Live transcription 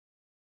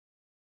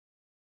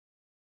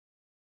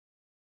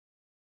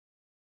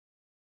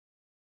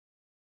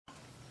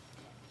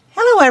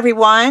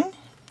everyone,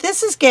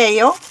 this is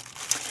Gayle,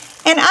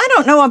 and I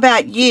don't know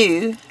about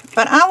you,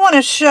 but I want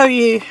to show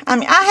you,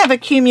 I have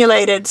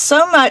accumulated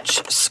so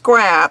much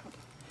scrap.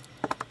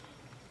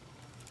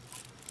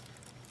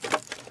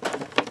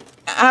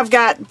 I've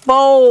got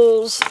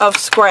bowls of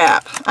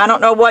scrap. I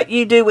don't know what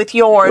you do with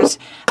yours.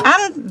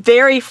 I'm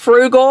very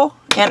frugal,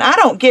 and I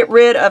don't get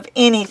rid of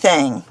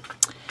anything.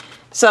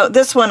 So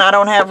this one I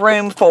don't have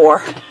room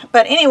for.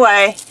 But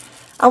anyway,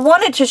 I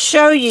wanted to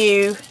show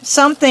you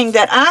something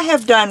that I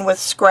have done with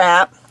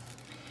scrap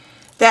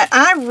that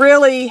I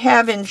really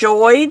have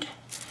enjoyed,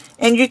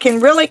 and you can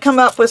really come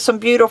up with some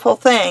beautiful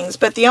things.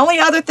 But the only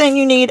other thing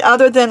you need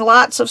other than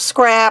lots of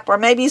scrap, or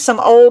maybe some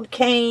old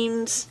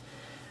canes,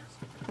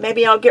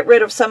 maybe I'll get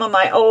rid of some of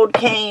my old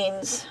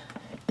canes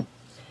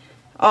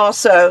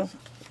also,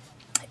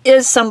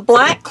 is some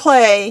black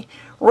clay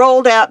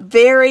rolled out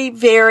very,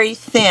 very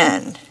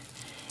thin.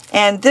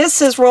 And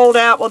this is rolled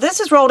out, well, this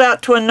is rolled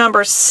out to a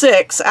number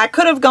 6. I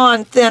could have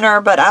gone thinner,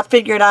 but I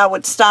figured I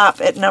would stop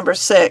at number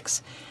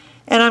 6.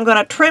 And I'm going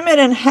to trim it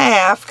in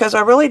half because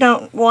I really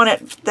don't want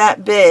it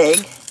that big.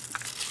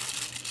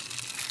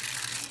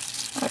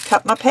 I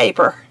cut my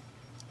paper.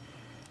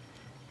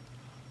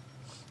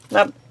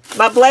 Now,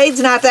 my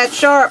blade's not that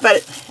sharp,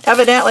 but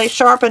evidently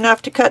sharp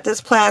enough to cut this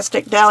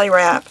plastic deli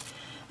wrap.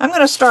 I'm going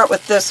to start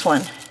with this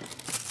one.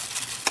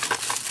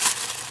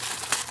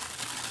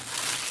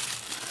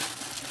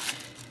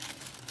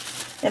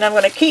 And I'm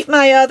going to keep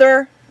my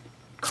other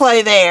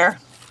clay there.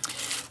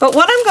 But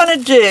what I'm going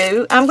to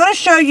do, I'm going to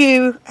show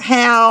you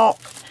how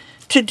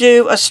to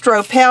do a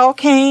Stroppel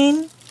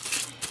cane.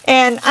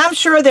 And I'm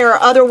sure there are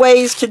other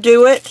ways to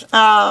do it.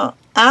 I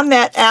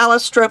met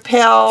Alice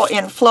Stroppel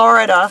in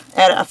Florida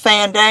at a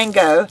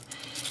Fandango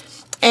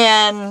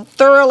and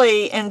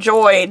thoroughly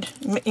enjoyed,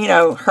 you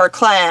know, her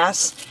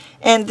class.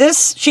 And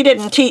this, she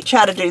didn't teach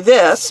how to do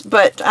this,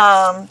 but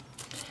I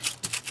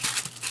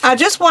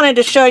just wanted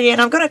to show you,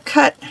 and I'm going to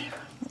cut.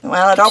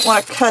 Well, I don't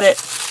want to cut it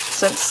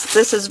since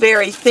this is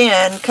very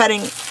thin.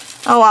 Cutting,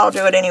 oh, I'll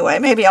do it anyway.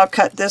 Maybe I'll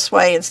cut this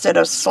way instead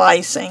of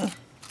slicing.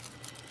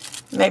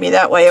 Maybe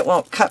that way it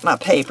won't cut my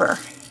paper.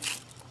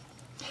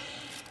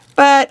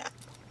 But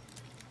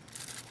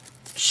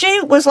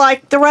she was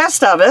like the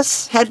rest of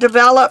us, had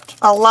developed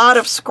a lot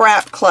of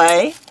scrap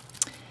clay.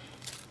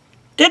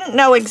 Didn't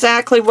know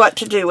exactly what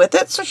to do with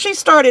it, so she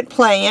started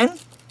playing.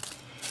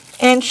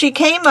 And she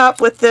came up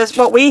with this,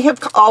 what we have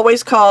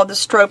always called the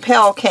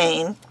Stroppel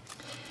cane,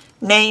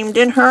 named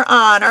in her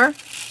honor.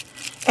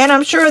 And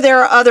I'm sure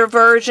there are other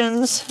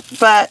versions,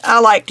 but I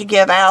like to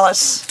give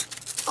Alice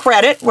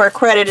credit where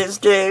credit is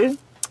due.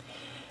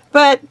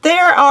 But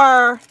there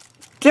are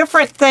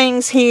different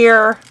things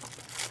here,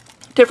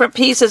 different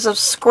pieces of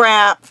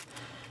scrap.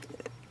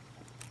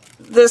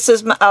 This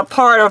is a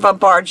part of a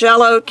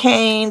Bargello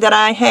cane that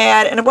I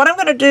had. And what I'm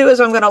going to do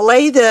is I'm going to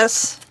lay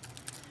this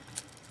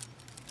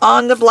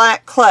on the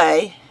black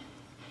clay.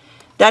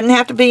 Doesn't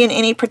have to be in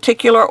any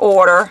particular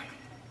order.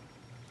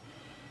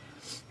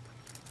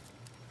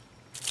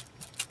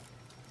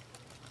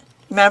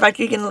 Matter of fact,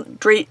 you can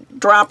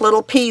drop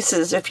little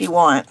pieces if you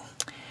want.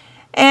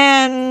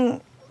 And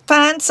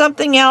find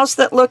something else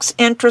that looks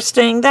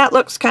interesting. That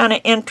looks kind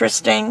of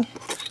interesting.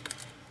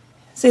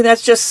 See,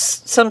 that's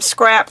just some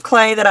scrap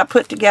clay that I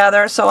put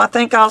together. So I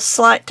think I'll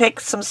take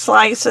some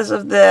slices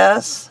of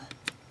this.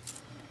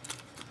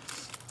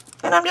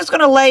 And I'm just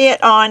going to lay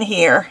it on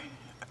here.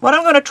 What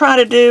I'm going to try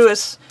to do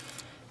is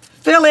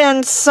fill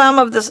in some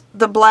of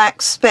the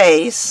black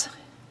space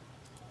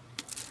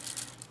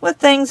with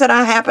things that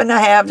I happen to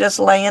have just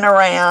laying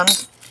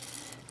around.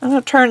 I'm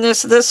going to turn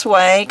this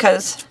way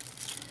because,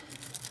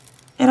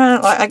 you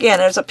know, again,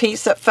 there's a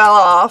piece that fell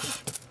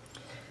off.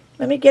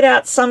 Let me get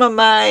out some of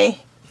my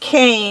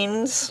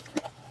canes.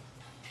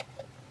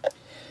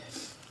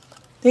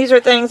 These are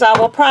things I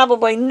will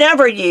probably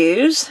never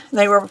use.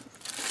 They were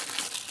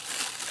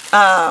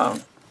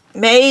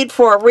made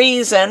for a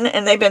reason,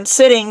 and they've been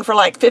sitting for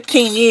like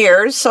 15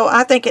 years, so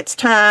I think it's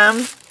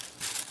time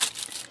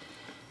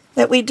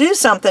that we do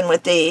something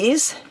with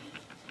these.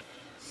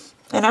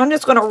 And I'm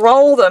just going to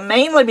roll them,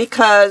 mainly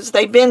because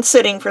they've been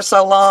sitting for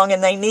so long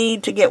and they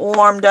need to get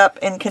warmed up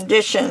and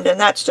conditioned, and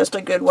that's just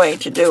a good way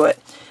to do it.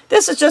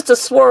 This is just a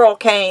swirl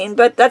cane,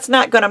 but that's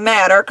not going to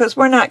matter because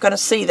we're not going to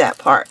see that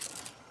part.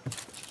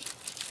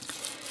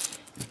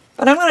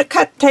 But I'm going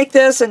to take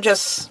this and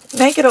just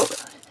make it a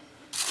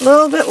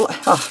little bit,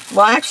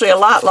 well, actually a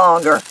lot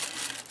longer.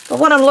 But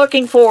what I'm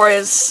looking for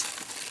is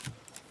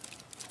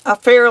a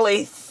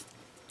fairly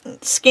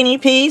skinny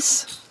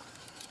piece.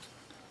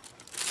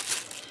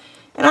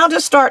 And I'll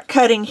just start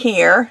cutting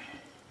here.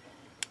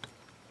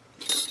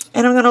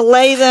 And I'm going to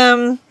lay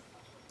them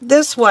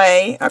this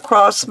way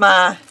across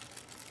my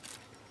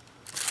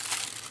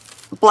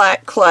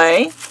black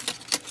clay.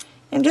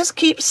 And just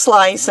keep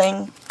slicing.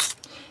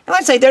 And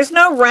like I say, there's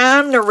no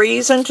rhyme or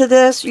reason to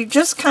this. You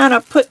just kind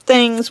of put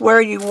things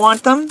where you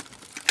want them.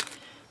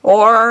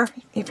 Or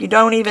if you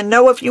don't even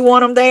know if you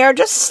want them there,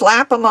 just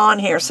slap them on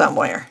here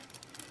somewhere.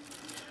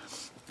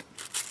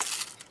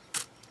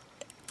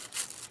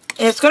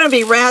 it's going to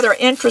be rather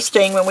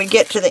interesting when we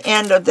get to the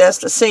end of this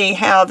to see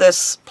how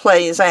this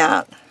plays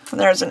out.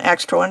 There's an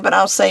extra one, but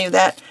I'll save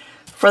that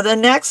for the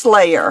next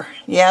layer.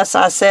 Yes,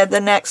 I said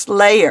the next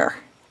layer.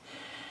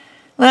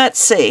 Let's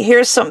see,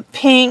 here's some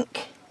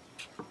pink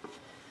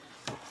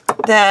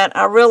that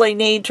I really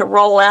need to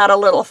roll out a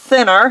little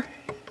thinner.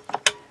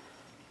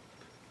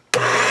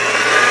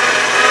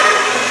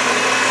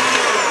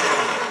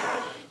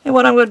 And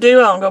what I'm going to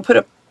do, I'm going to put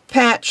a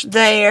patch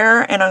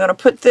there, and I'm going to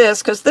put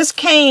this, because this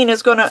cane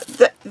is going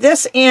to,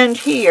 this end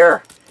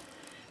here,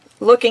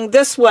 looking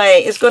this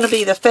way, is going to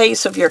be the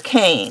face of your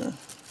cane.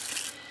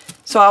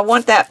 So I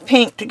want that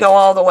pink to go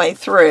all the way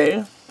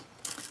through.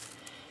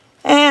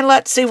 And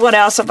let's see, what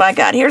else have I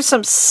got? Here's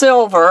some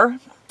silver.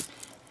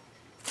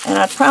 And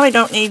I probably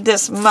don't need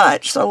this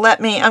much. So I'm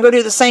going to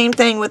do the same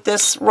thing with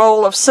this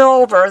roll of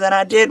silver that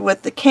I did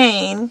with the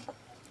cane.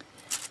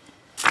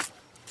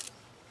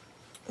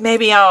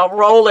 Maybe I'll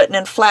roll it and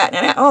then flatten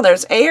it out. Oh,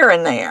 there's air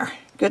in there.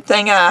 Good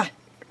thing I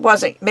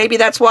wasn't. Maybe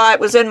that's why it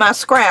was in my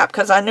scrap,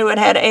 because I knew it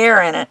had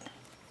air in it.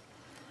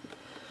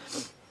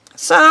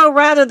 So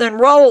rather than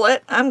roll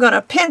it, I'm going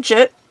to pinch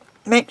it,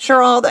 make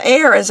sure all the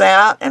air is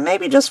out, and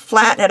maybe just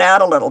flatten it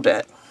out a little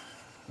bit.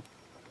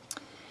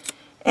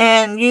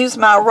 And use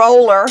my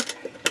roller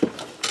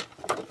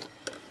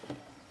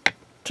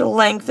to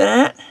lengthen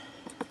it.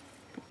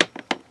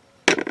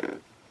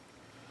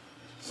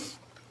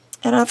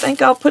 And I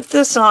think I'll put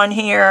this on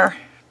here.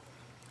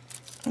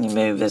 Let me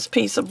move this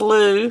piece of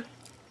blue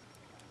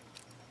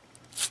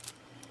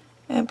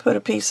and put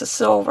a piece of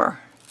silver.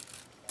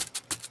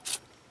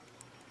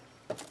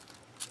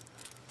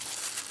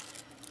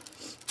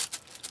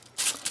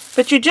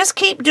 But you just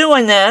keep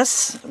doing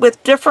this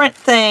with different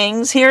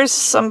things. Here's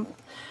some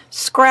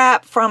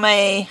scrap from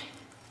a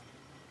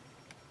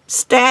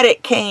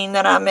static cane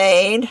that I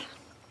made.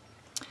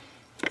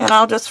 And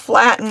I'll just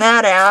flatten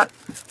that out.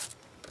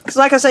 Because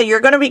like I say,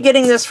 you're going to be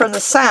getting this from the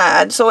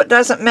side, so it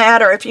doesn't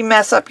matter if you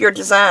mess up your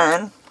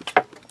design.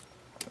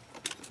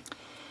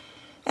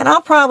 And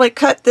I'll probably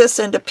cut this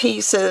into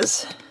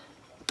pieces.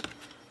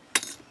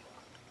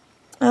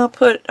 I'll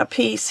put a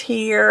piece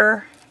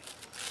here.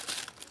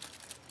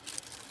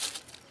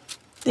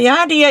 The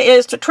idea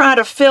is to try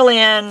to fill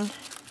in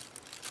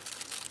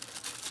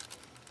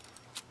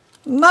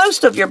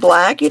most of your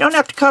black. You don't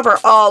have to cover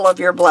all of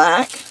your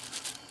black.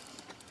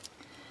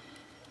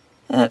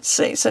 Let's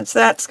see, since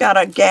that's got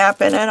a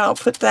gap in it, I'll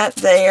put that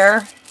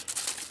there.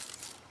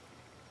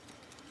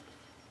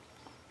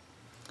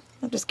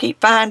 I'll just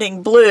keep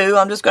finding blue.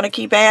 I'm just going to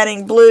keep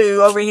adding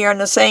blue over here in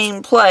the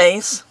same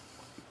place.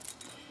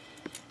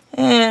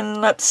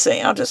 And let's see,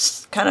 I'll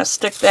just kind of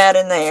stick that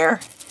in there.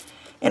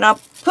 And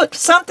I'll put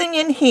something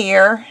in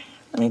here.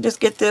 Let me just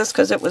get this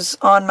because it was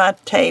on my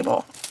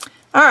table.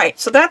 Alright,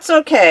 so that's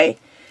okay.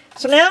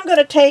 So now I'm going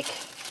to take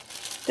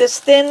this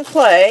thin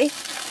clay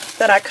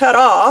that I cut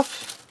off.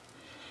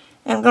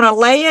 I'm going to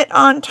lay it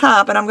on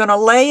top, and I'm going to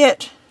lay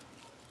it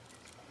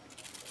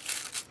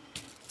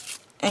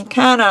and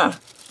kind of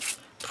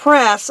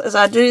press as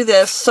I do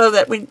this so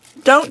that we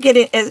don't get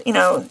it,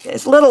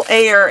 as little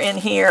air in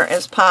here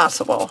as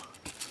possible.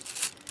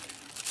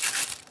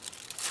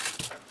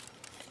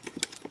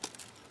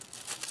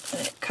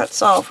 And it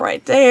cuts off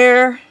right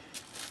there.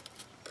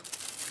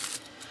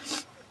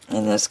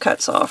 And this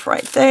cuts off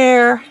right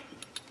there.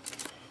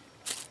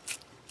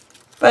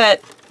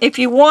 But if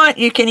you want,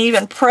 you can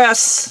even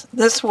press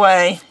this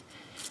way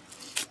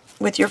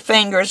with your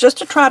fingers just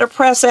to try to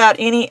press out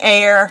any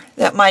air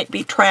that might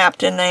be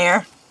trapped in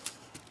there.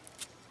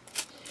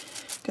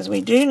 Because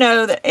we do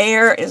know that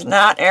air is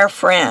not our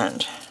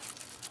friend.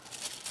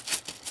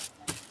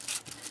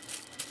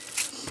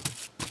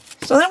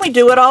 So then we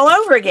do it all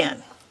over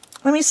again.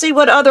 Let me see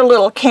what other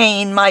little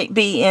cane might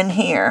be in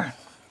here.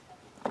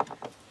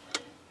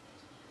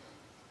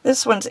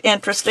 This one's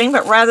interesting,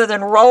 but rather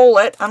than roll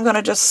it, I'm going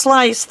to just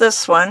slice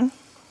this one.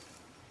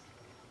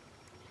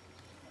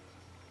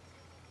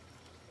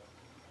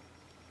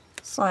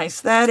 Slice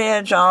that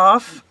edge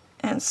off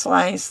and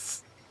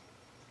slice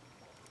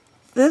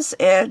this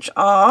edge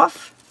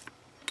off.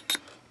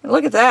 And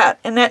look at that.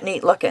 Isn't that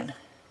neat looking?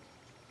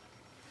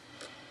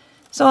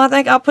 So I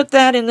think I'll put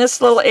that in this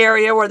little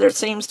area where there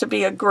seems to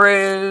be a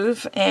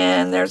groove,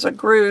 and there's a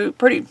groove,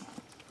 pretty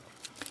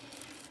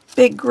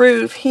big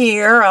groove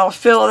here. I'll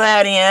fill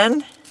that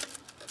in.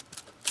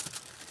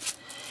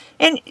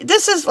 And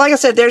this is, like I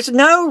said, there's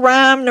no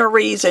rhyme nor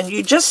reason.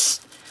 You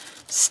just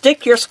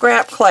stick your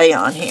scrap clay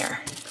on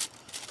here.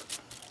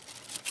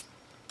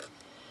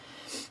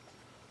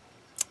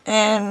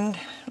 And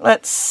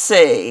let's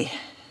see.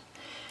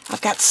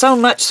 I've got so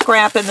much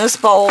scrap in this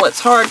bowl,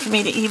 it's hard for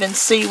me to even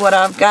see what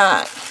I've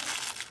got.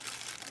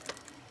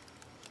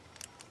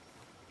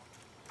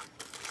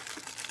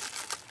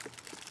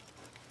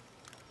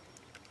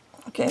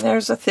 Okay,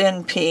 there's a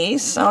thin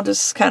piece. I'll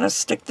just kind of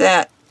stick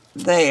that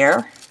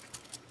there.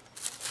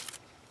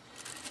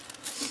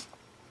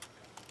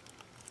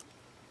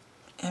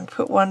 And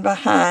put one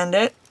behind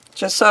it.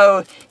 Just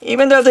so,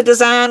 even though the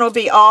design will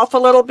be off a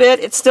little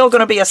bit, it's still going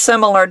to be a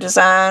similar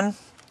design.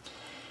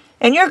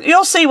 And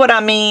you'll see what I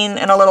mean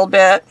in a little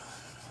bit.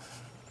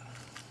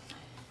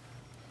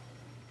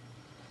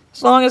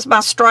 As long as my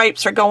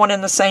stripes are going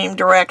in the same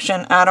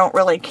direction, I don't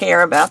really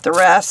care about the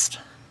rest.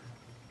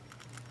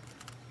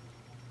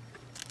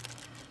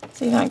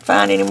 See if I can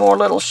find any more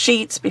little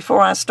sheets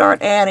before I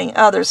start adding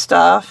other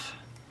stuff.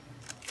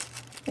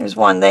 There's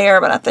one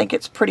there, but I think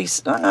it's pretty...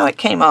 Oh, no, it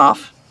came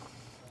off.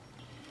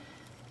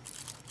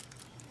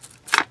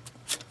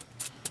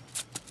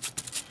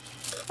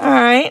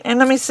 Alright, and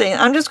let me see.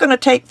 I'm just going to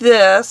take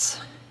this.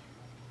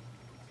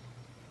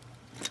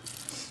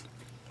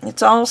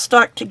 It's all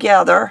stuck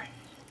together.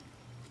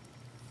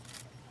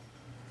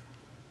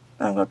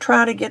 I'm going to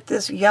try to get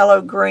this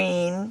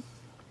yellow-green.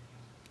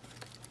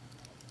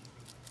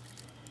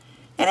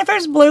 And if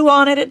there's blue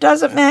on it, it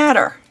doesn't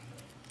matter.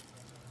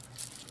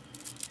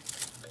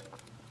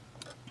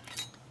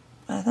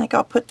 I think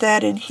I'll put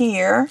that in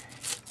here.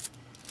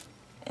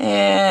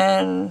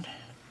 And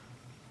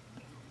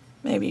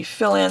maybe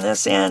fill in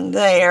this end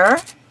there.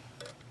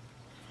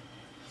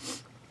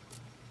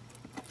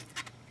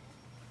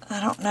 I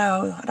don't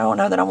know. I don't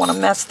know that I want to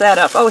mess that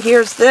up. Oh,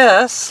 here's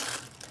this.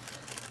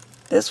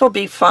 This will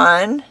be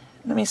fun.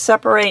 Let me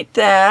separate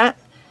that.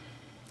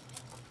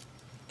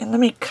 And let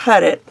me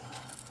cut it.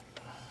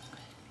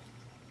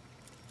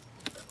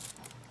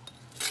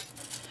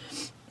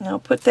 And I'll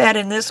put that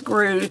in this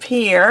groove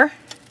here.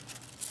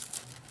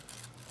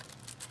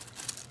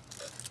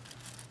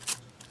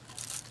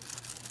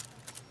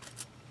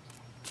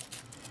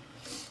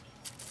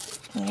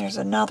 And here's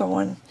another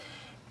one.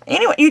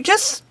 Anyway, you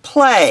just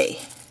play.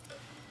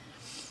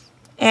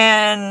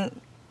 And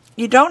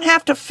you don't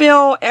have to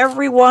fill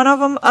every one of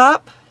them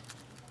up.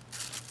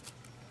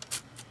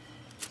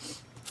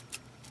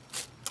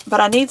 But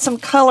I need some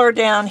color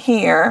down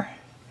here.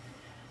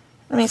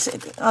 Let me see.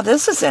 Oh,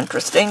 this is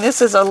interesting.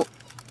 This is a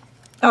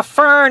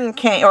fern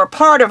cane, or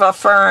part of a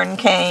fern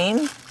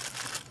cane.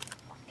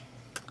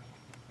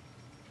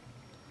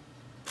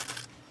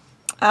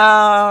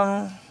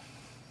 Let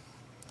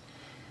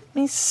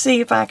me see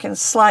if I can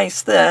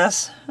slice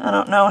this. I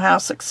don't know how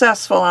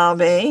successful I'll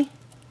be.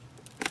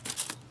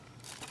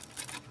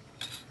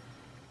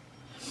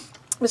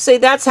 But see,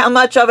 that's how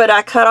much of it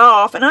I cut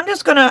off. And I'm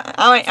just going to,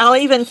 I'll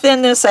even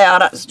thin this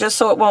out just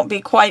so it won't be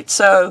quite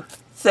so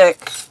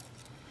thick.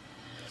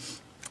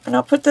 And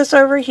I'll put this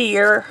over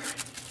here.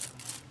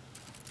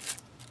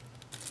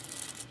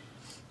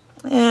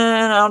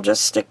 And I'll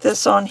just stick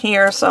this on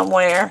here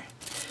somewhere.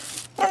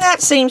 And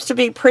that seems to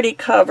be pretty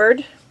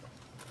covered.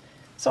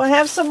 So I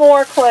have some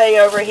more clay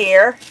over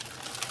here.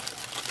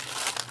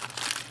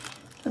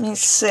 Let me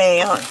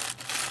see.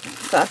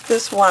 I've got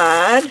this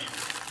wide.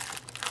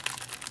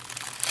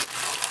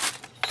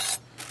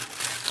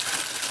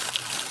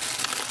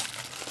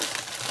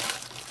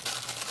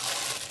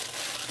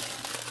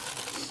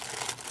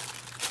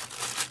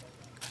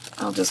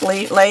 I'll just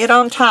lay it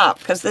on top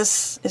because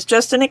this is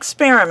just an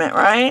experiment,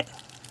 right?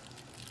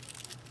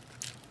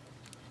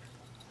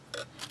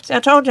 See, I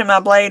told you my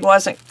blade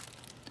wasn't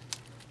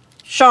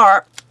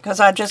sharp because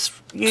I just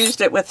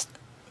used it with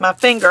my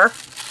finger.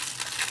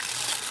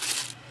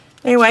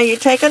 Anyway, you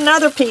take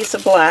another piece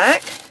of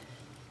black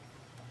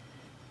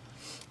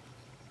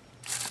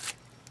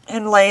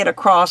and lay it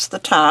across the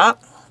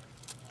top.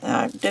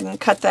 I didn't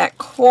cut that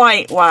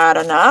quite wide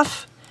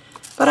enough.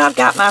 But I've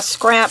got my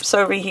scraps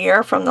over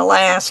here from the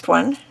last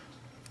one.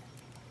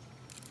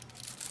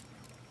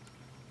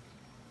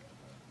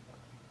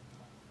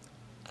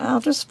 I'll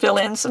just fill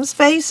in some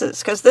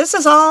spaces because this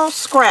is all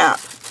scrap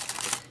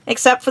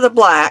except for the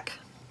black.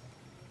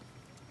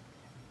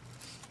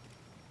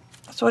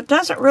 So it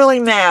doesn't really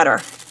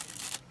matter.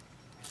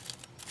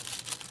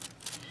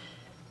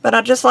 But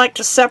I just like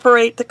to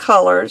separate the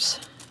colors.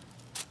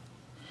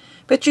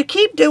 But you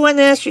keep doing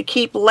this, you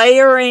keep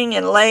layering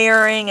and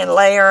layering and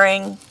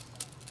layering.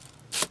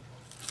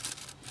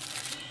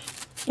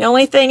 The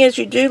only thing is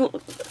it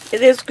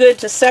is good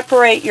to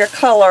separate your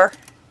color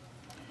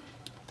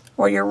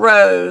or your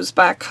rows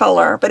by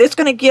color, but it's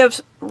going to give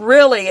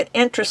really an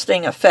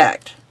interesting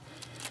effect.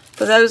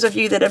 For those of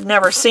you that have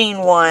never seen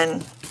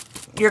one,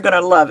 you're going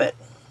to love it.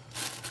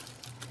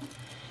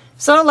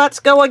 So let's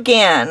go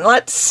again.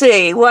 Let's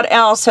see, what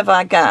else have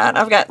I got?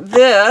 I've got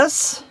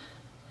this.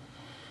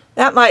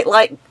 That might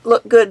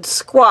look good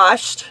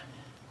squashed.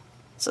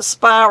 It's a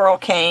spiral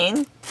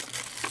cane.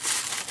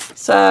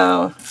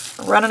 So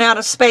running out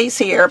of space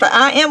here, but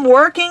I am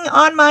working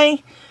on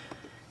my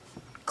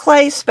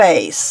clay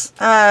space.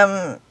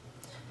 In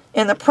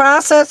the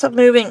process of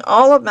moving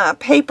all of my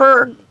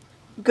paper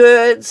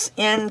goods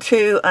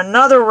into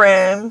another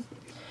room,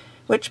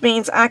 which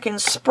means I can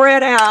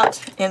spread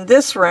out in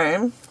this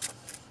room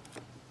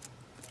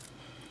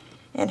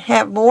and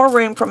have more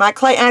room for my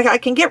clay. I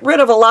can get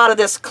rid of a lot of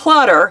this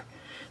clutter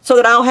so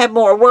that I'll have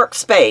more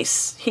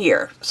workspace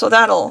here. So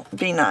that'll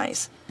be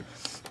nice.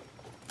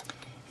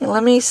 And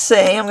let me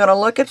see, I'm going to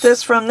look at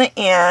this from the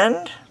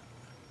end.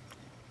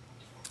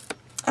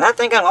 And I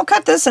think I'm going to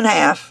cut this in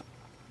half.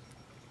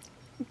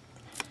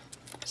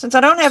 Since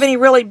I don't have any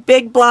really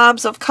big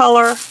blobs of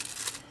color,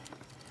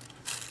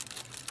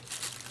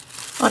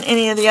 on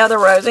any of the other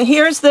rows. And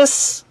here's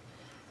this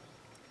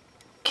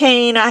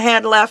cane I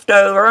had left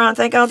over. I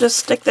think I'll just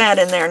stick that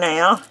in there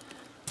now.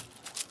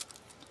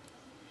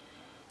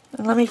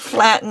 And let me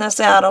flatten this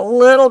out a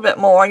little bit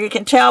more. You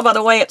can tell by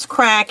the way it's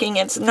cracking,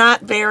 it's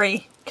not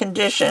very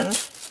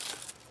conditioned.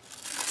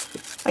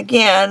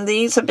 Again,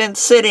 these have been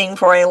sitting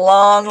for a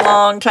long,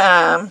 long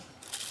time.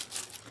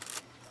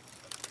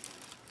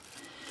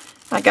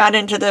 I got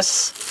into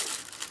this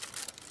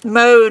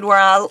mode where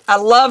I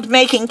loved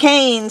making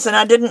canes and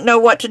I didn't know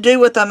what to do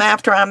with them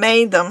after I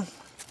made them.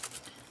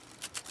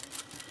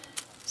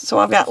 So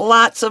I've got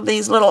lots of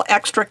these little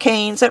extra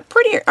canes that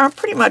are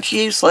pretty much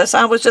useless.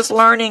 I was just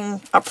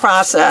learning a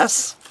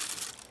process.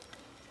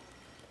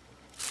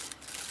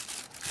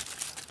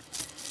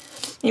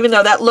 Even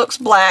though that looks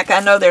black, I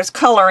know there's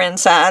color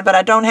inside, but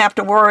I don't have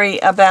to worry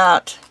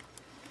about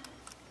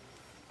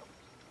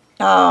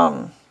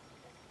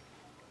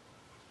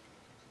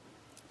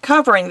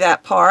covering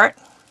that part.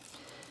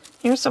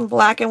 Here's some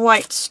black and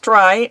white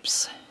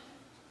stripes.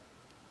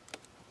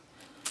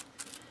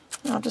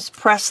 I'll just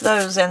press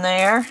those in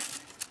there.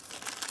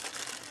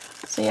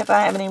 See if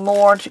I have any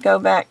more to go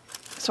back,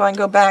 so I can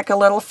go back a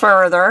little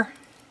further.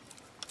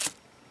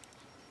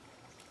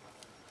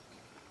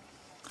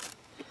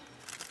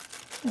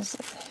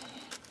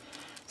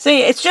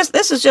 See,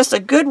 this is just a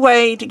good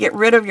way to get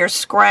rid of your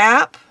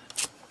scrap.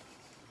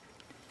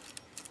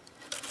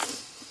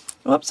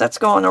 Whoops, that's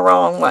going the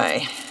wrong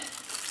way.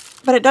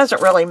 But it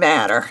doesn't really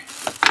matter.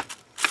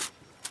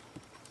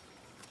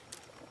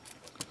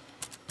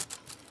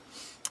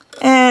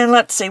 And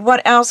let's see,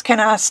 what else can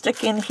I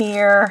stick in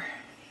here?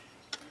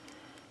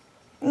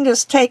 You can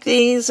just take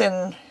these,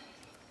 and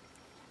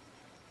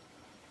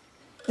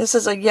this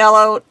is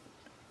a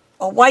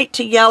white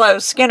to yellow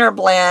Skinner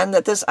blend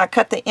that I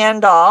cut the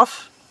end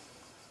off.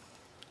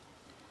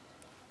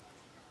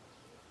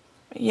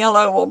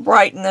 Yellow will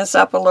brighten this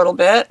up a little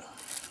bit.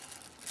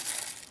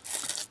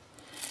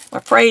 I'm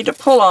afraid to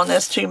pull on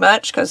this too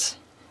much because,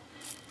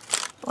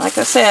 like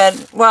I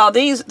said, well,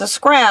 the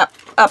scrap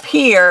up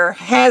here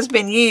has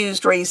been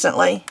used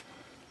recently.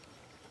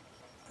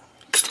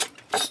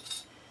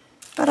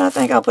 But I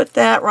think I'll put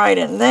that right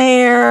in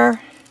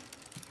there.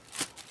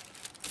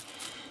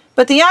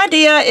 But the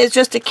idea is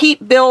just to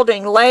keep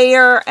building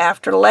layer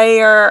after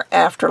layer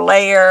after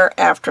layer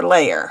after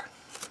layer.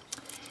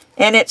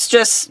 And it's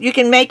just, you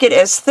can make it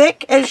as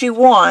thick as you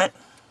want,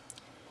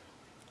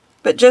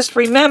 but just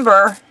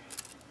remember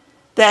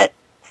that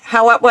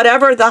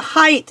whatever the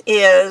height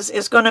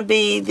is going to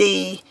be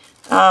the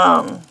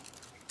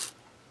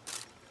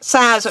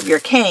size of your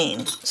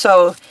cane.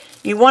 So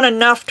you want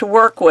enough to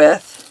work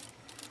with.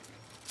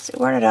 Let's see,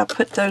 where did I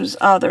put those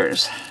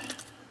others?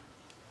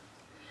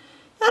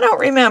 I don't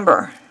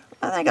remember.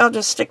 I think I'll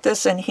just stick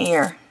this in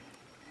here.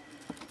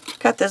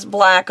 Cut this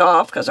black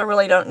off because I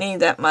really don't need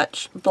that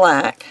much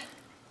black.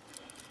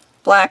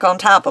 Black on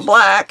top of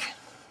black.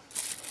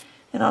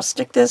 And I'll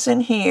stick this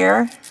in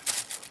here.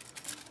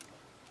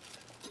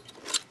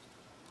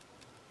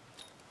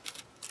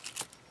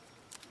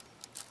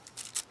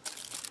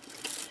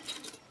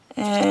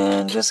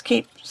 And just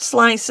keep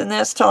slicing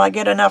this till I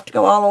get enough to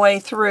go all the way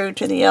through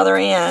to the other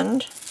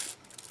end.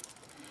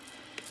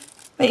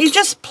 But you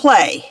just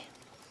play.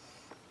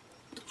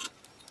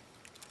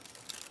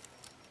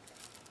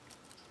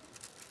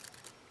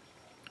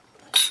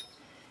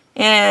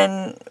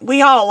 And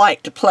we all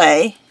like to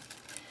play.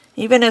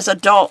 Even as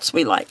adults,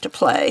 we like to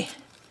play.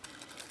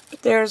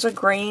 But there's a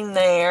green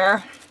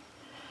there.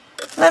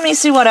 Let me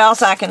see what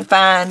else I can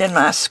find in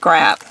my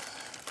scrap.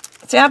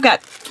 See, I've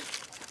got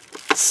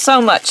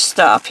so much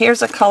stuff.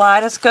 Here's a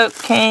kaleidoscope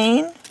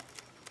cane.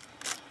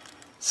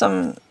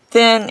 Some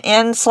thin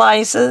end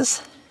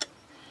slices.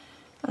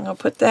 I'm going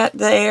to put that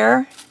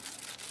there.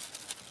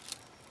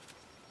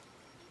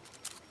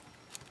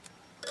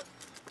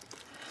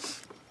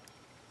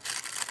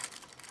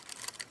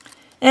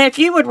 And if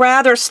you would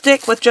rather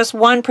stick with just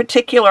one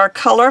particular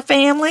color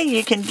family,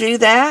 you can do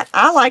that.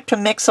 I like to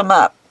mix them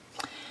up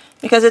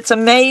because it's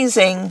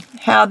amazing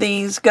how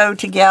these go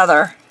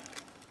together.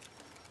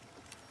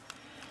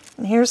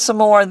 And here's some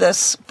more of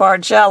this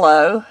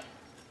Bargello.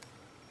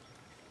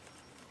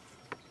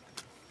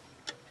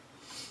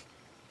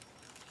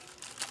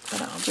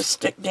 That I'll just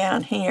stick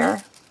down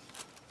here.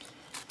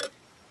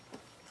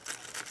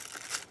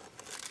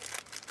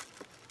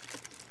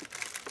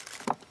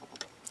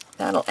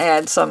 That'll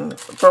add some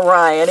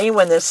variety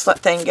when this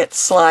thing gets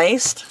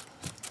sliced.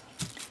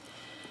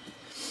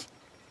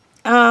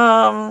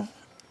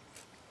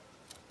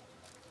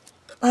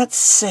 Let's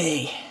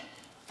see.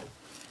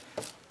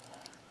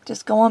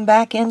 Just going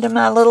back into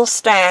my little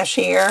stash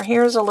here.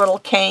 Here's a little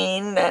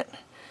cane that,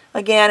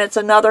 again, it's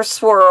another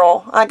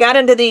swirl. I got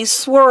into these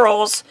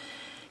swirls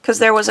because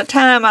there was a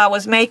time I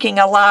was making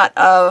a lot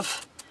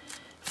of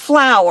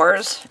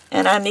flowers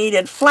and I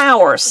needed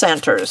flower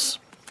centers.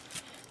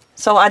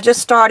 So I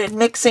just started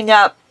mixing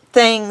up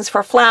things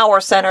for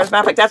flower centers.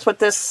 Matter of fact, that's what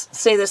this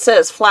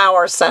is,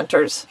 flower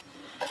centers.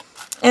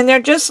 And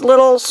they're just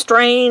little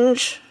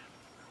strange.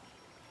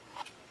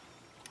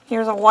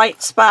 Here's a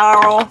white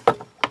spiral.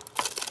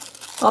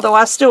 Although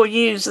I still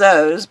use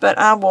those, but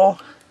I will,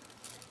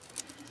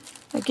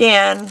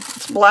 again,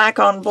 it's black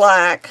on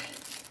black.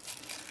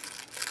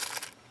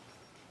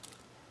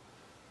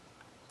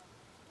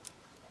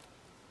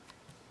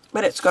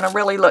 But it's going to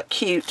really look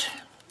cute.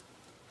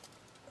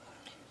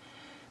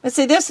 But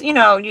see this, you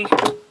know, you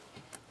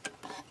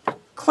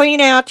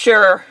clean out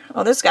your,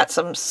 oh, this got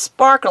some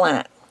sparkle in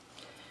it.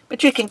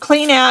 But you can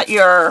clean out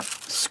your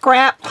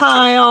scrap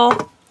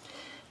pile.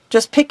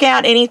 Just pick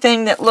out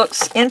anything that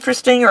looks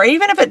interesting, or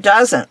even if it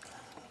doesn't.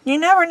 You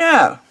never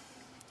know.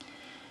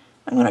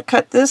 I'm going to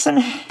cut this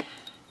in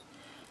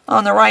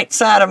on the right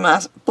side of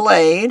my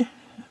blade.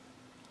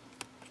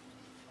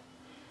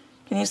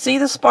 Can you see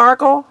the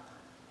sparkle?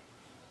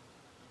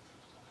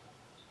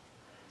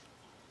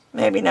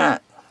 Maybe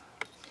not.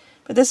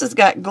 But this has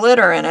got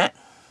glitter in it.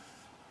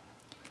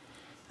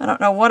 I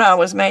don't know what I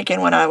was making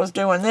when I was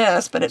doing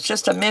this, but it's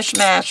just a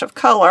mishmash of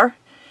color.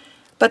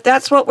 But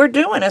that's what we're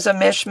doing, is a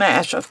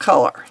mishmash of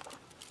color.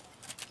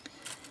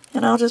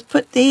 And I'll just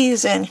put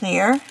these in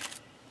here.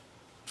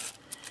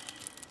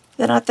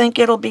 Then I think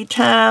it'll be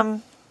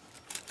time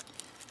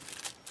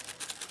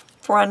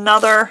for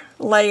another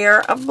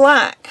layer of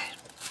black.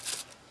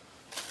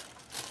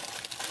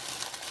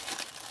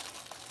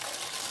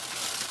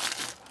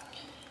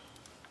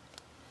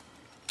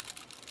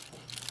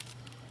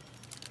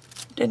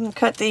 Didn't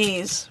cut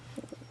these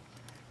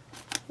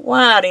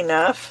wide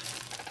enough.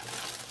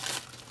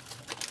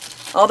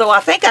 Although I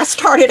think I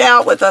started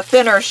out with a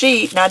thinner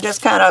sheet and I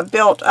just kind of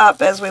built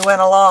up as we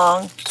went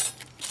along.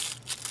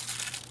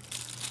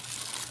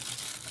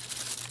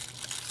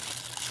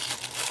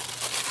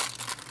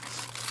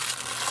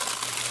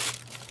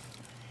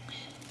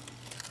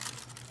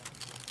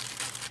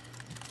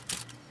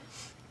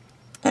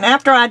 And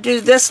after I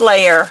do this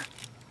layer,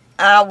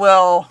 I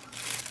will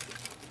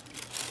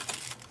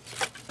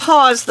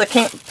pause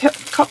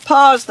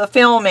the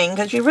filming,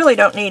 because you really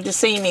don't need to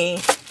see me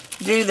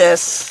do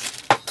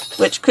this,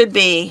 which could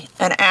be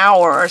an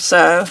hour or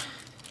so.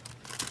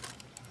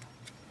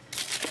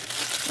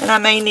 And I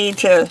may need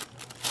to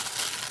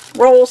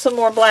roll some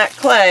more black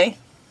clay.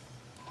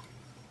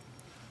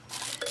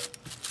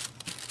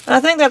 And I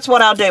think that's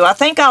what I'll do. I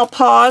think I'll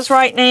pause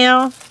right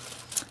now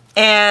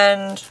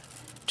and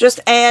just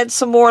add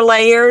some more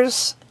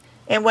layers,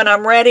 and when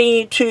I'm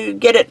ready to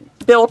get it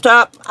built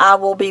up, I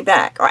will be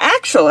back. Or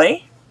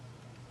actually,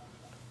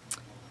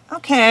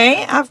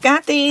 okay, I've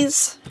got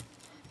these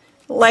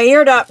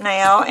layered up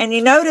now, and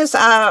you notice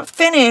I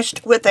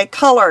finished with a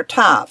color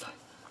top,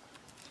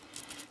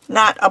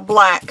 not a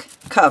black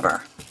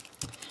cover.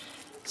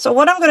 So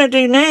what I'm going to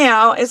do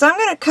now is I'm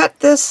going to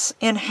cut this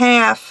in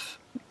half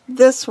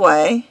this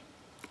way.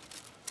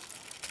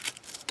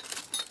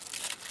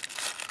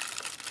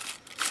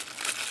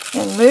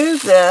 And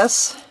move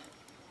this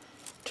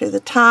to the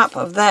top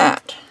of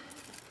that.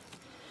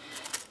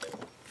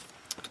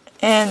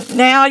 And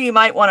now you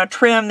might want to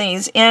trim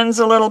these ends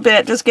a little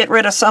bit. Just get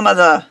rid of some of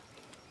the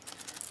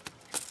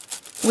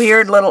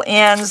weird little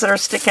ends that are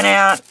sticking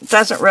out. It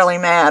doesn't really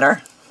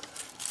matter.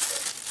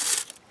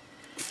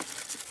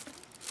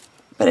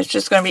 But it's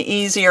just going to be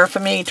easier for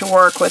me to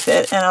work with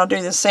it. And I'll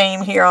do the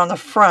same here on the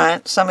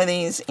front. Some of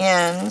these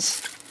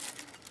ends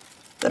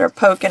that are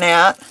poking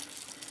out.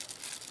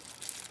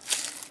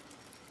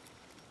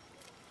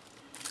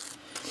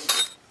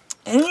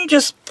 And you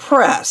just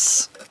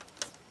press.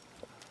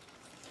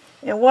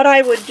 And what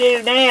I would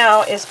do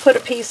now is put a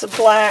piece of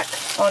black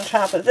on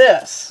top of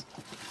this,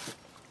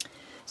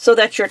 so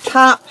that your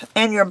top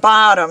and your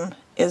bottom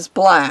is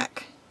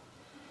black.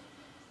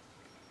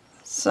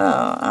 So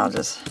I'll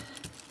just...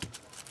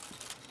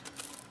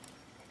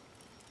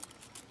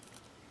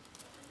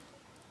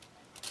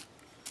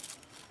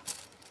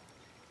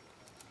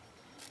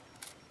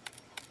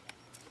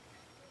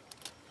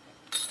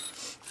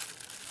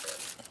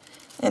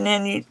 And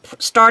then you,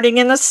 starting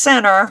in the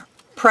center,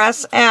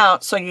 press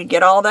out so you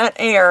get all that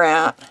air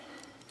out.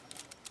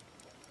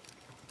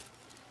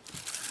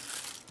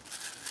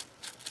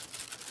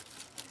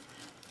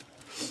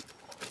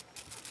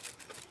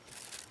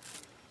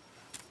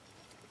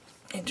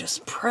 And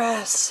just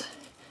press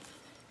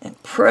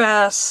and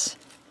press.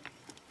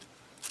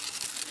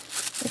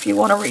 If you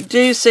want to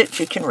reduce it,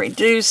 you can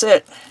reduce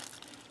it.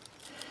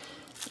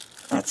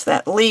 That's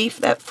that leaf,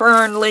 that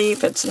fern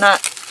leaf. It's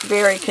not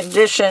very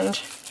conditioned.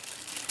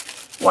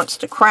 Wants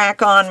to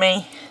crack on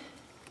me.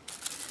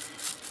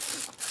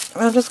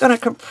 I'm just going to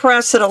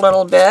compress it a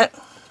little bit.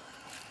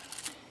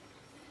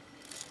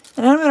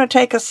 And I'm going to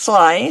take a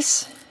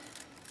slice.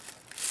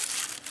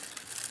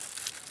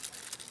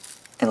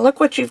 And look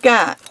what you've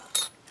got.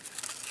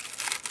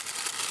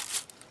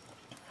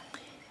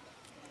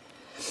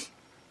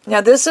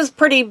 Now this is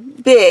pretty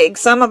big.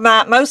 A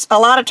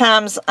lot of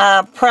times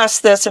I press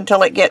this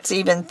until it gets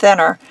even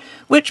thinner,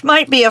 which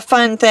might be a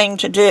fun thing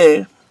to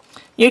do.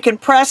 You can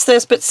press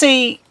this, but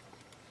see,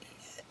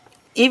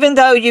 even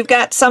though you've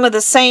got some of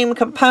the same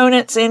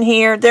components in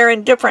here, they're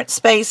in different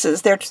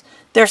spaces.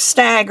 They're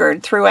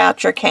staggered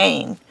throughout your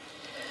cane.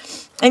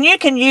 And you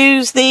can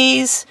use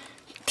these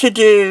to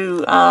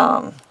do,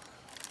 oh,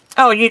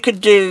 Oh, you could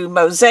do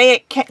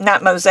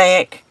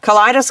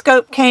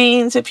kaleidoscope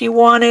canes if you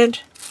wanted.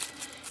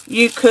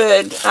 You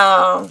could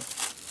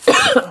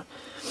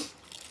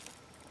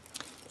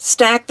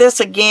stack this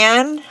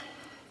again.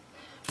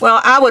 Well,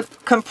 I would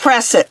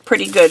compress it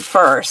pretty good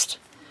first.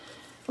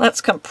 Let's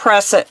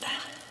compress it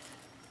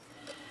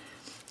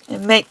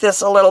and make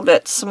this a little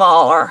bit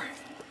smaller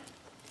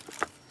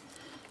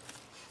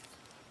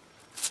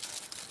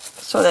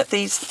so that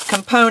these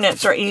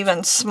components are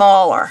even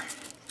smaller.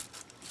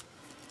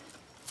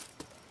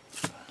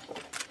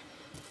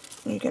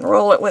 You can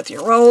roll it with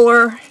your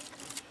roller.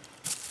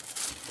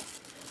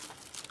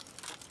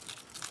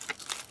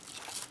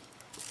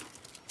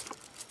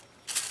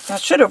 I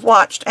should have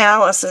watched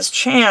Alice's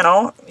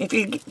channel. If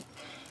you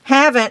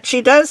haven't,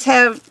 she does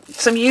have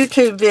some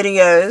YouTube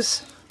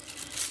videos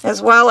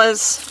as well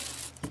as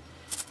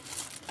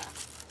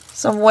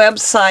some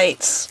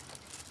websites.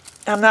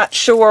 I'm not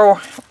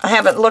sure. I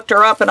haven't looked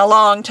her up in a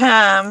long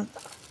time.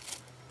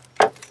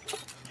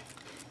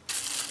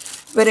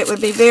 But it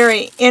would be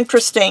very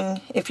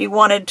interesting if you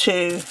wanted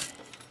to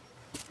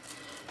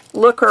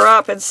look her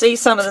up and see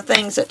some of the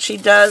things that she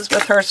does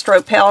with her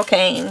Stroppel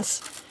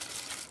canes.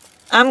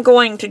 I'm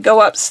going to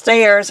go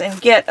upstairs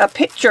and get a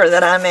picture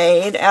that I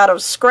made out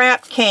of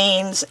scrap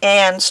canes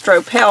and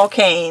Stroppel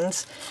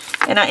canes.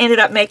 And I ended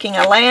up making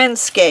a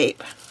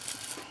landscape.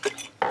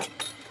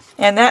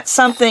 And that's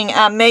something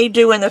I may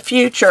do in the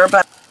future,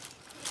 but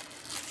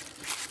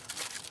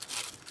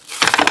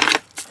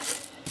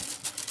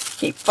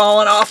keep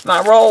falling off my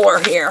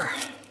roller here.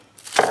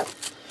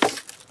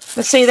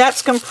 But see,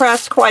 that's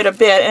compressed quite a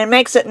bit, and it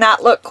makes it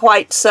not look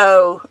quite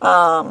so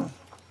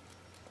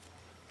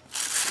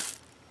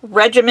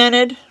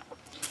regimented.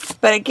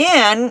 But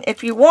again,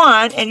 if you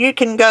want, and you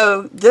can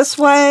go this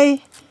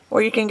way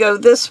or you can go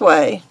this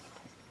way,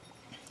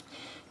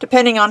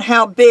 depending on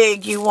how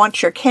big you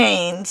want your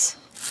canes.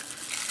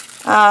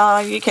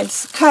 You can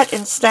cut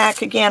and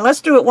stack again.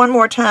 Let's do it one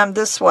more time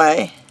this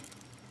way.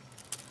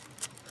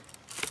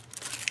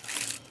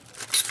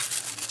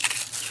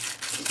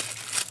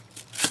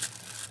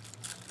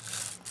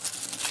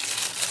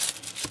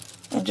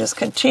 And just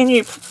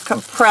continue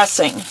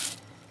compressing.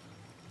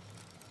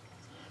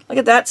 Look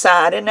at that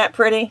side, isn't that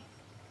pretty?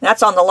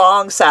 That's on the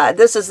long side.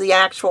 This is the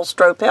actual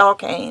Stroppel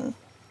cane.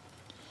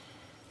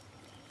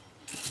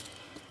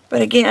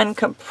 But again,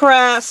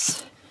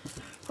 compress,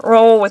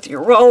 roll with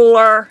your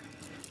roller.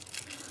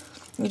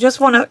 You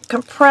just want to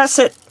compress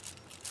it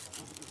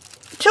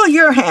till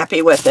you're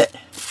happy with it.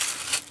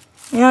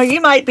 You know, you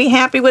might be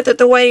happy with it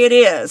the way it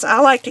is. I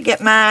like to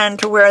get mine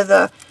to where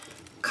the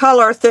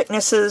color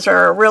thicknesses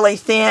are really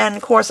thin.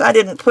 Of course, I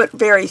didn't put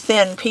very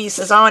thin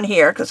pieces on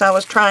here because I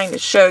was trying to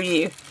show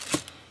you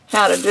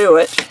how to do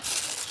it.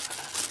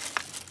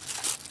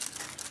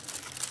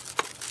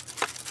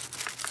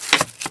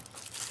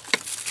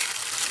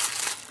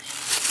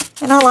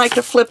 And I like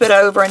to flip it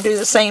over and do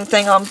the same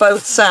thing on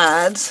both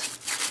sides.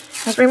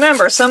 Because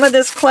remember, some of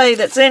this clay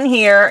that's in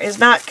here is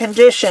not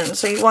conditioned,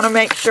 so you want to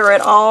make sure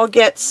it all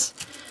gets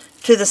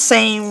to the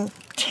same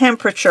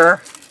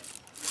temperature.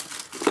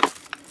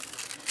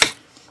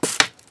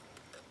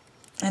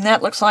 And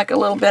that looks like a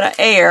little bit of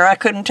air. I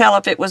couldn't tell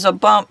if it was a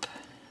bump,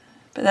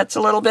 but that's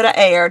a little bit of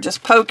air.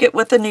 Just poke it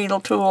with the needle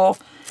tool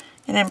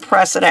and then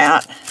press it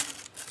out.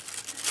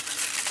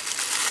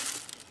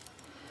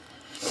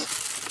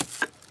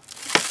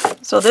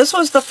 So this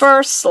was the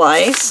first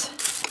slice.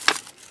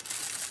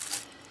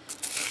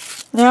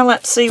 Now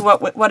let's see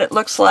what it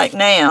looks like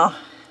now.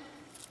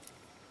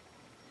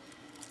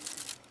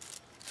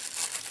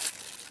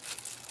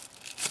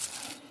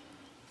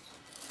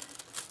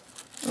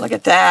 Look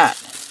at that.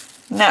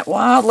 Isn't that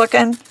wild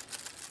looking?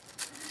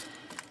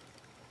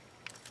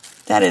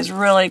 That is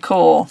really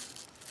cool.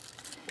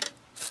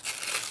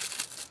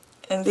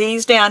 And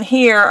these down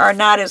here are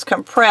not as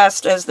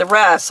compressed as the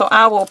rest, so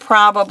I will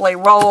probably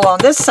roll on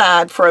this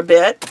side for a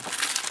bit.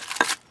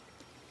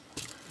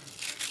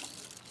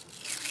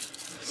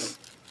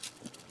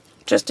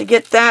 Just to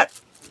get that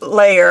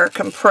layer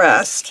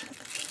compressed.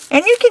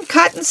 And you can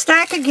cut and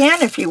stack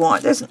again if you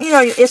want. There's, you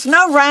know, it's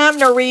no rhyme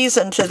nor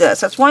reason to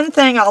this. That's one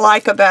thing I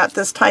like about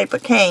this type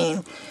of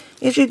cane,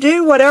 is you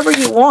do whatever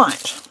you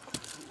want.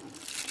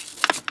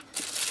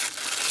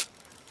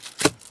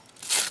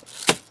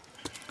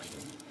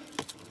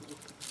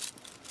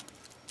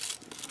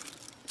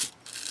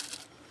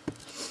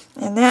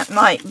 And that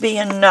might be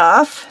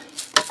enough.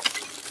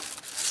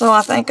 So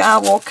I think I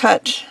will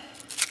cut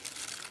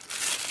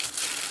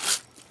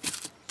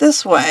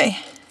this way.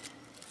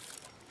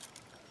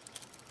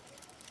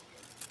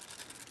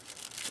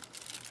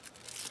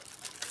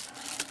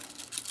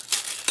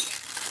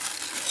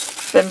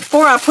 But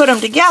before I put them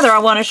together, I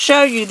want to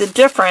show you the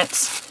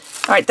difference.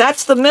 All right,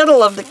 that's the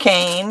middle of the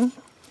cane.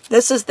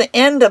 This is the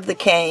end of the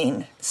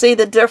cane. See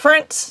the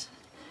difference?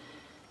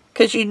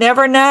 Because you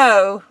never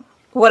know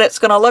what it's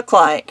going to look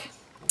like.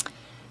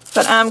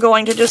 But I'm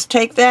going to just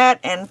take that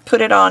and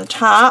put it on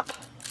top.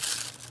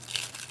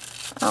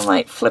 I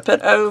might flip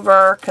it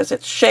over because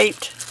it's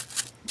shaped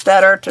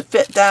better to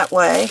fit that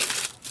way.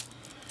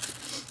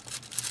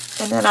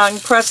 And then I can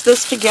press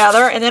this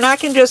together, and then I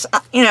can just,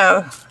 you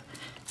know,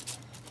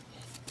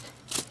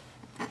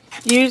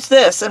 use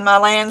this in my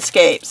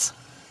landscapes.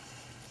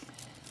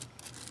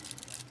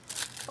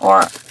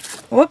 Or,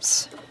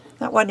 whoops,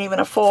 that wasn't even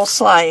a full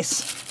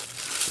slice.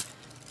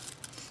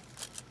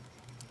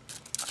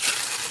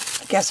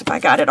 I guess if I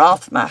got it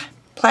off my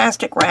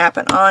plastic wrap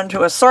and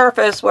onto a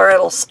surface where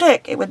it'll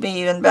stick, it would be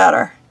even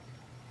better.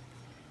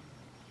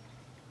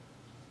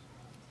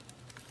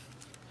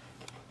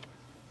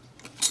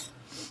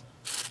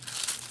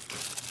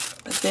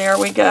 But there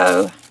we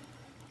go.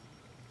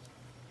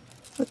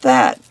 With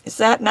that, is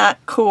that not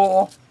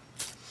cool?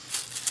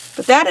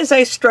 But that is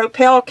a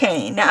Stroppel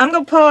cane. Now I'm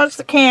going to pause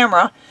the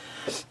camera.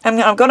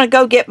 I'm going to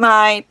go get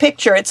my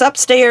picture. It's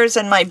upstairs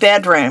in my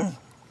bedroom.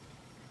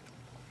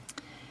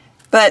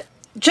 But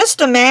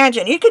just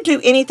imagine, you could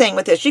do anything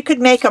with this. You could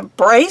make a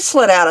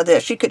bracelet out of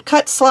this. You could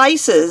cut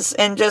slices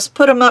and just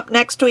put them up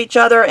next to each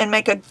other and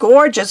make a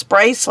gorgeous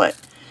bracelet,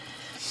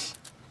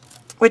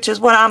 which is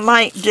what I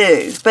might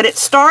do. But it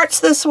starts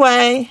this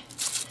way,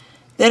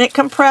 then it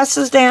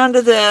compresses down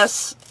to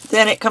this,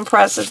 then it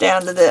compresses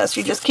down to this.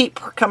 You just keep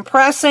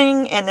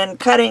compressing and then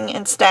cutting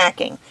and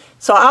stacking.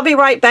 So I'll be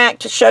right back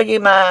to show you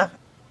my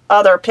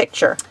other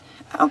picture.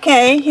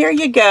 Okay, here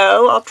you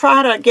go. I'll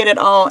try to get it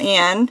all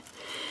in.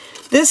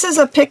 This is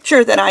a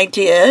picture that I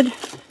did,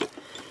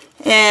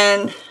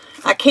 and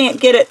I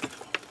can't get it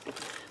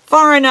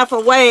far enough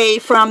away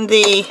from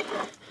the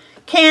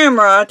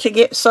camera to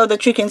get so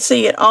that you can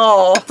see it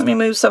all. Let me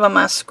move some of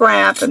my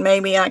scrap and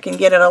maybe I can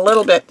get it a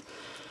little bit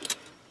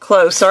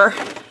closer.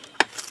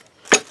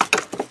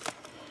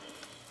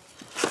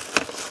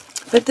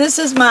 But this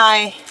is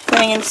my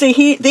thing, and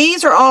see,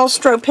 these are all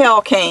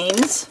Stroppel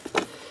canes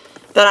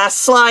that I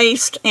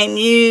sliced and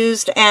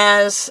used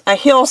as a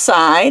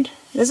hillside.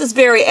 This is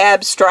very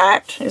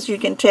abstract, as you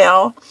can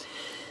tell.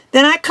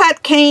 Then I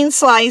cut cane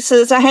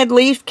slices. I had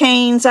leaf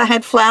canes, I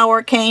had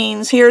flower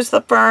canes. Here's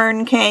the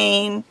fern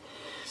cane.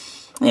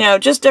 You know,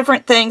 just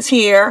different things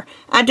here.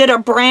 I did a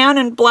brown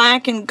and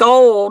black and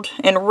gold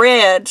and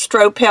red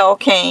Stroppel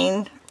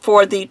cane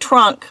for the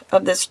trunk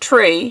of this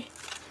tree.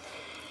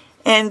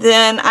 And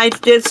then I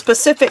did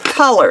specific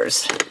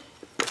colors.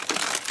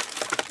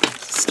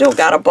 Still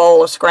got a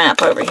bowl of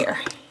scrap over here.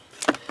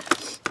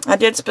 I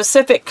did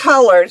specific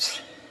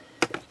colors.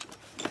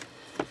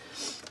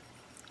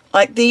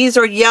 Like these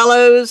are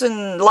yellows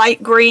and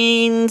light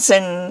greens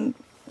and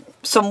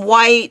some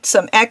white,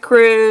 some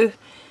ecru.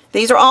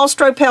 These are all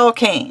Stroppel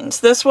canes.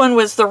 This one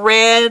was the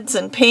reds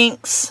and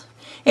pinks.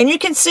 And you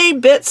can see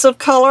bits of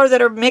color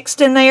that are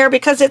mixed in there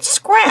because it's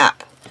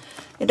scrap.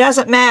 It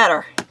doesn't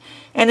matter.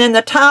 And then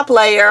the top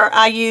layer,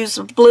 I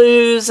used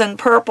blues and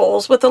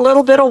purples with a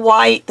little bit of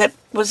white that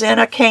was in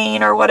a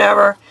cane or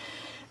whatever.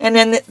 And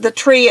then the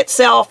tree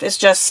itself is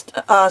just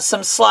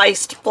some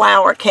sliced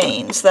flower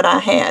canes that I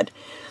had.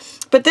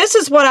 But this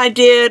is what I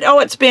did. Oh,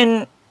 it's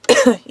been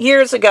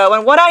years ago.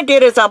 And what I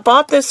did is I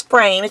bought this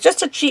frame. It's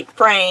just a cheap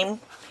frame.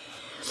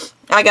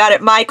 I got it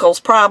at Michael's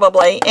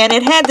probably. And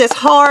it had this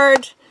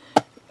hard,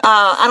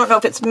 I don't know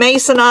if it's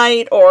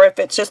masonite or if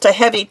it's just a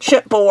heavy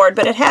chipboard,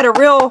 but it had a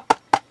real,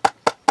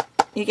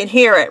 you can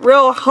hear it,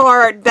 real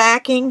hard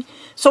backing.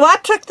 So I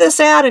took this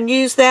out and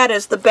used that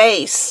as the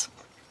base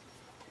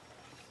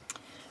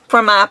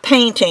for my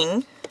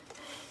painting.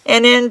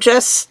 And then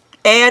just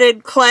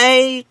added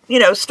clay, you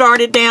know,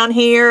 started down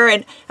here,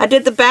 and I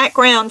did the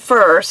background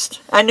first.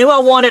 I knew I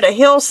wanted a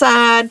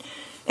hillside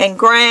and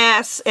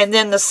grass, and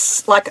then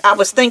this, like I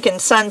was thinking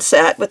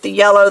sunset with the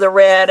yellow, the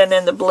red, and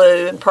then the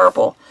blue and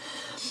purple.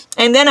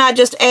 And then I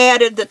just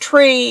added the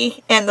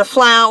tree and the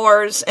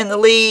flowers and the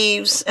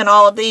leaves and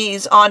all of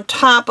these on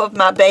top of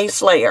my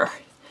base layer.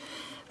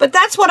 But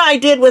that's what I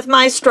did with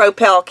my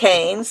Stroppel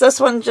canes.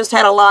 This one just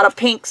had a lot of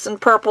pinks and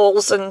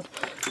purples.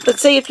 But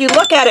see, if you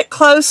look at it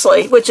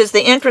closely, which is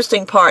the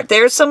interesting part,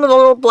 there's some of the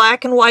little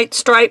black and white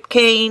striped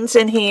canes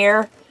in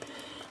here.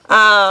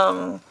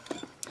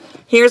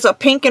 Here's a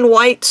pink and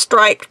white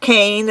striped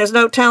cane. There's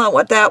no telling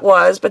what that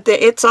was, but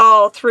it's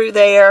all through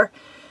there.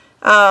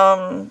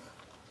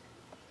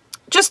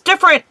 Just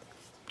different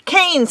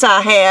canes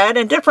I had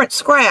and different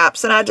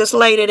scraps, and I just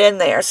laid it in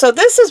there. So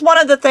this is one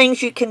of the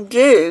things you can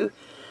do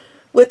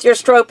with your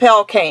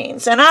Stroppel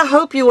canes, and I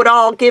hope you would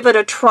all give it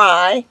a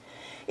try.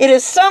 It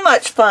is so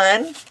much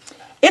fun.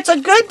 It's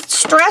a good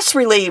stress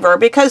reliever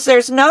because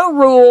there's no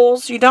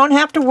rules. You don't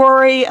have to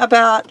worry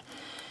about,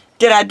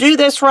 did I do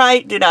this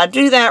right? Did I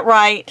do that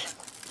right?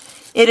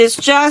 It is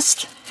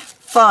just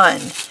fun.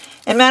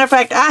 And matter of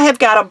fact, I have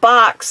got a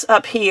box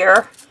up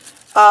here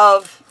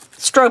of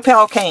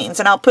Stroppel canes,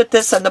 and I'll put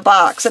this in the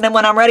box. And then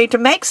when I'm ready to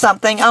make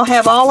something, I'll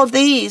have all of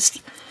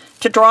these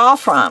to draw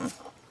from.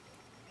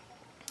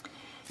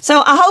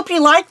 So I hope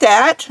you like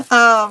that.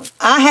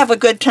 I have a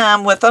good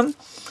time with them.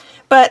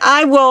 But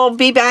I will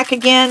be back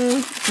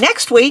again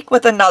next week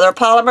with another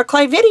polymer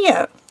clay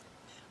video.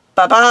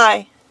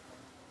 Bye-bye.